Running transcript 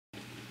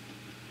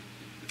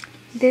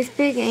This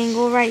big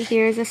angle right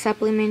here is a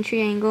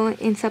supplementary angle,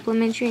 and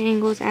supplementary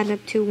angles add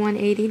up to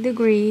 180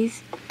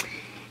 degrees.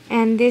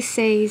 And this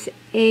says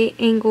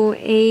angle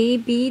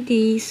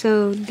ABD,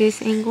 so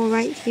this angle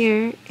right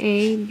here,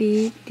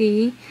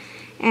 ABD,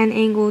 and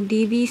angle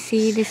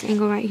DBC, this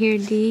angle right here,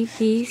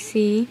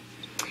 DBC,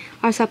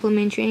 are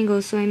supplementary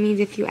angles. So it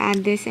means if you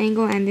add this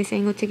angle and this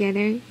angle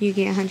together, you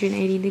get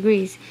 180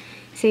 degrees.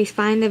 It says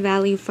find the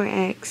value for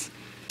x.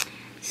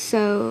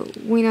 So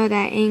we know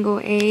that angle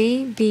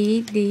ABD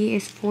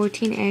is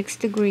 14x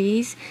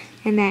degrees,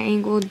 and that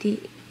angle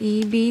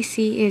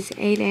EBC is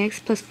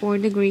 8x plus 4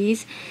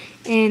 degrees.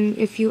 And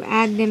if you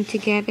add them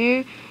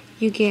together,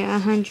 you get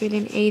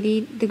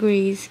 180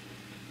 degrees.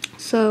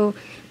 So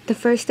the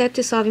first step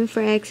to solving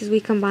for x is we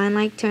combine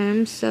like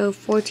terms. So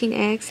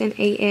 14x and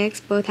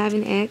 8x both have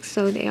an x,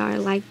 so they are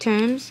like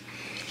terms.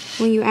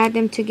 When you add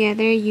them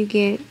together, you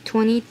get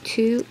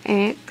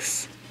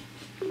 22x.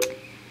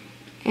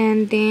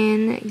 And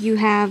then you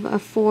have a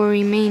 4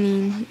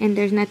 remaining, and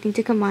there's nothing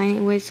to combine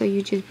it with, so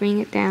you just bring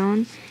it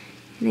down,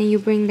 and then you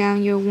bring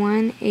down your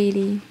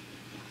 180.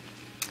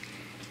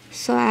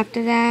 So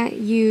after that,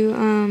 you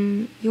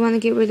want to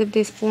get rid of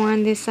this 4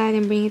 on this side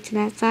and bring it to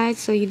that side,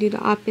 so you do the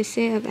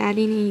opposite of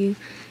adding, and you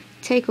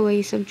take away,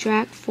 you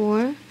subtract 4,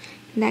 and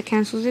that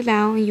cancels it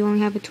out, and you only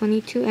have a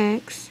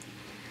 22x.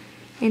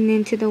 And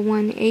then to the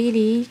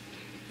 180,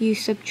 you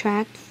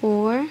subtract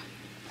 4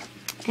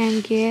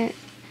 and get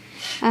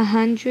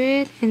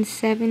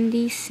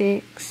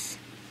 176.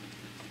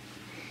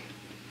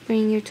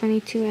 Bring your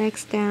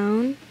 22x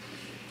down,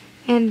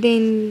 and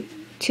then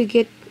to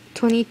get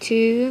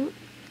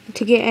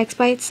x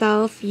by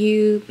itself,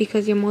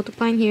 because you're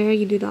multiplying here,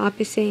 you do the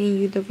opposite and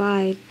you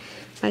divide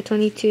by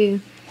 22,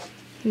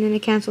 and then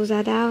it cancels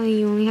that out, and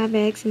you only have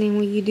x. And then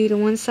when you do to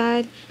one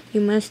side,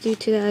 you must do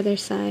to the other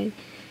side.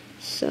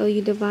 So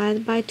you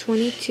divide by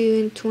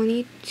 22, and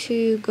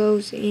 22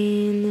 goes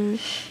in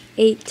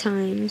 8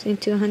 times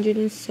into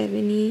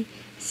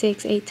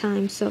 176 8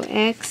 times. So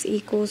x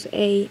equals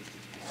 8.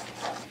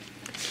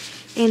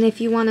 And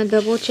if you want to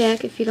double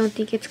check, if you don't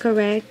think it's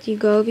correct, you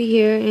go over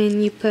here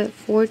and you put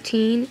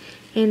 14,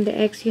 and the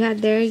x you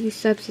had there, you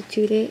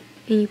substitute it,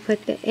 and you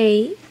put the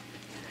 8,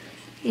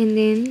 and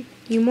then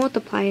you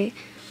multiply it.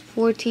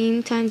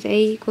 14 times 8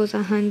 equals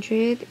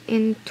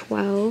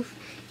 112.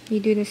 You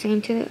do the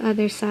same to the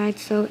other side,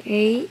 so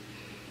 8,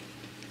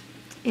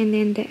 and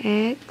then the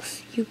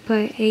x, you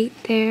put 8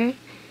 there.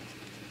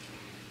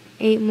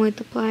 8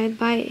 multiplied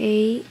by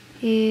 8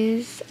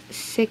 is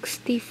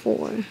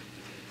 64.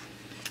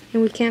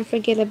 And we can't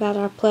forget about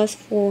our plus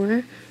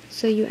 4,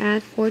 so you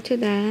add 4 to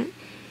that,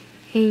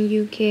 and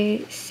you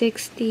get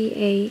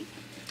 68.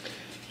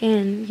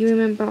 And you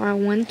remember our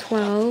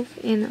 112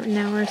 and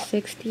now our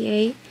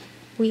 68.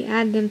 We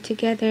add them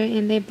together,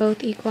 and they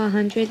both equal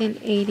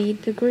 180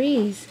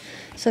 degrees.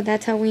 So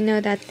that's how we know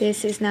that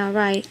this is now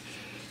right.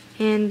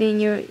 And then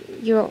your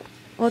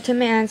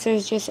ultimate answer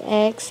is just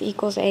x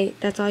equals 8.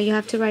 That's all you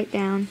have to write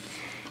down.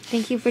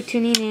 Thank you for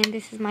tuning in.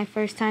 This is my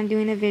first time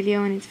doing a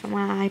video, and it's from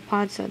my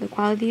iPod, so the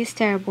quality is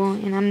terrible,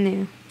 and I'm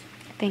new.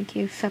 Thank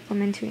you.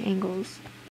 Supplementary angles.